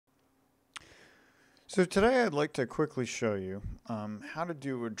So today I'd like to quickly show you how to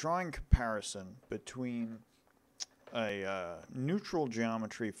do a drawing comparison between a neutral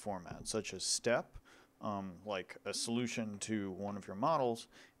geometry format such as step, like a solution to one of your models,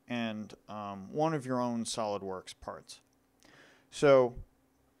 and one of your own SolidWorks parts. So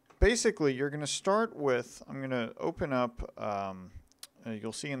basically you're going to start with, I'm going to open up,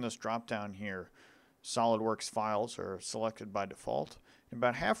 you'll see in this drop down here, SolidWorks files are selected by default.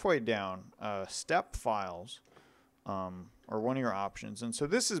 About halfway down, step files are one of your options. And so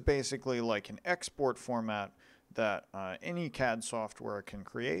this is basically like an export format that any CAD software can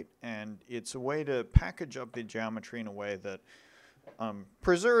create. And it's a way to package up the geometry in a way that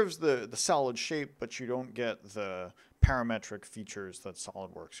preserves the solid shape, but you don't get the parametric features that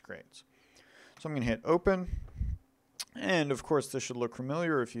SolidWorks creates. So I'm going to hit open. And of course, this should look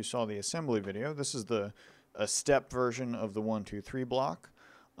familiar if you saw the assembly video. This is a step version of the 1, 2, 3 block.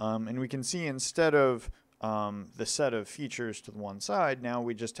 And we can see instead of the set of features to the one side, now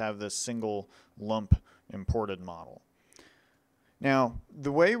we just have this single lump imported model. Now,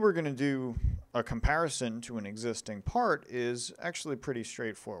 the way we're going to do a comparison to an existing part is actually pretty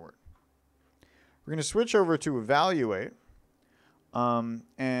straightforward. We're going to switch over to Evaluate.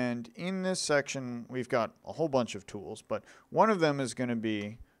 And in this section, we've got a whole bunch of tools, but one of them is going to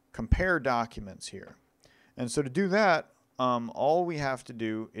be Compare Documents here. And so to do that, all we have to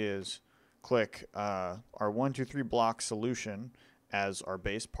do is click our 1, 2, 3 block solution as our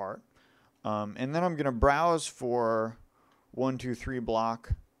base part. And then I'm going to browse for 1, 2, 3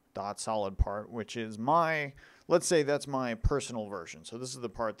 block dot solid part, which is my, let's say that's my personal version. So this is the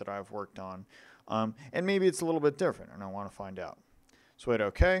part that I've worked on. And maybe it's a little bit different, and I want to find out. So I hit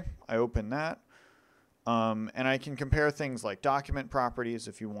OK. I open that. And I can compare things like document properties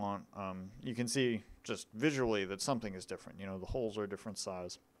if you want. You can see just visually that something is different. You know, the holes are a different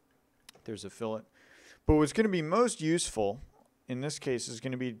size. There's a fillet. But what's going to be most useful in this case is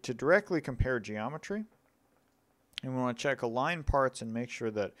going to be to directly compare geometry. And we want to check align parts and make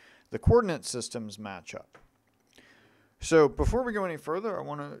sure that the coordinate systems match up. So before we go any further, I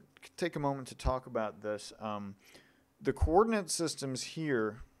want to take a moment to talk about this. The coordinate systems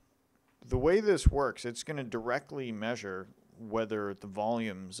here, the way this works, it's going to directly measure whether the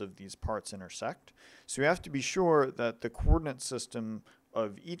volumes of these parts intersect. So you have to be sure that the coordinate system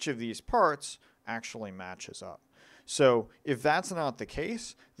of each of these parts actually matches up. So if that's not the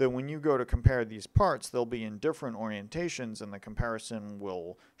case, then when you go to compare these parts, they'll be in different orientations, and the comparison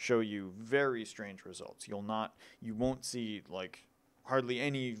will show you very strange results. You won't see like hardly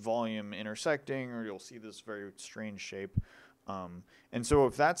any volume intersecting, or you'll see this very strange shape. And so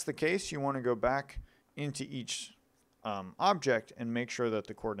if that's the case, you want to go back into each object and make sure that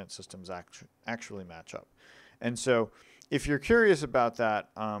the coordinate systems actually match up. And so if you're curious about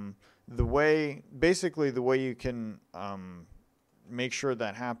that, basically the way you can make sure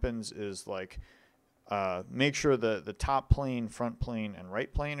that happens is like make sure the top plane, front plane, and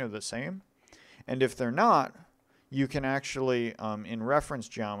right plane are the same. And if they're not, you can actually, in reference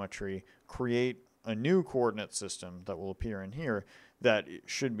geometry, create a new coordinate system that will appear in here that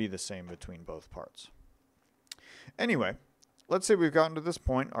should be the same between both parts. Anyway, let's say we've gotten to this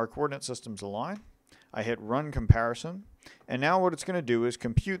point, our coordinate systems align. I hit Run Comparison, and now what it's going to do is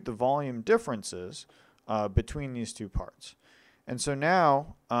compute the volume differences between these two parts. And so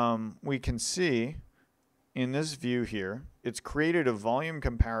now we can see in this view here, it's created a volume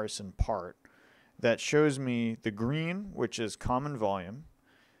comparison part that shows me the green, which is common volume,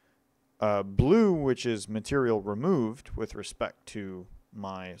 blue, which is material removed with respect to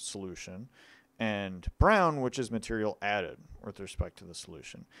my solution, and brown, which is material added with respect to the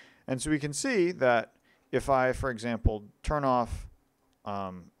solution. And so we can see that if I, for example, turn off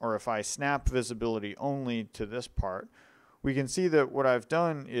or if I snap visibility only to this part, we can see that what I've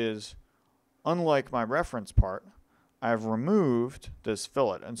done is, unlike my reference part, I've removed this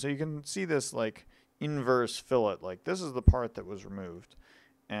fillet. And so you can see this like inverse fillet, like this is the part that was removed.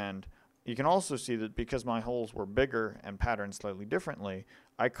 And you can also see that because my holes were bigger and patterned slightly differently,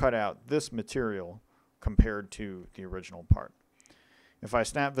 I cut out this material compared to the original part. If I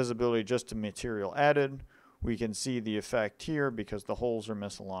snap visibility just to material added, we can see the effect here because the holes are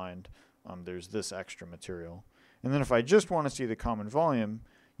misaligned. There's this extra material. And then if I just want to see the common volume,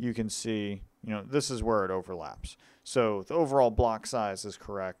 you can see, this is where it overlaps. So the overall block size is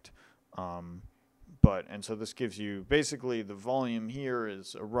correct. And so this gives you basically the volume here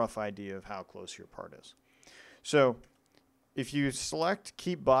is a rough idea of how close your part is. So if you select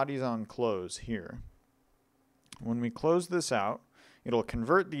Keep Bodies on Close here, when we close this out, it'll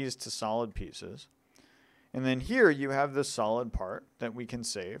convert these to solid pieces. And then here you have this solid part that we can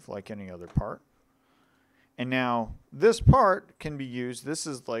save like any other part. And now this part can be used. This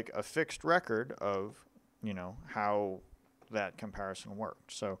is like a fixed record of, you know, how that comparison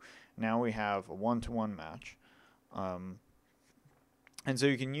worked. So now we have a one-to-one match. And so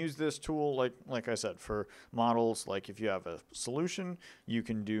you can use this tool, like I said, for models. Like if you have a solution, you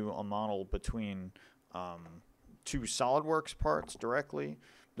can do a model between two SolidWorks parts directly.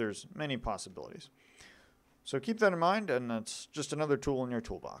 There's many possibilities. So keep that in mind, and that's just another tool in your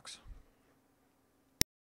toolbox.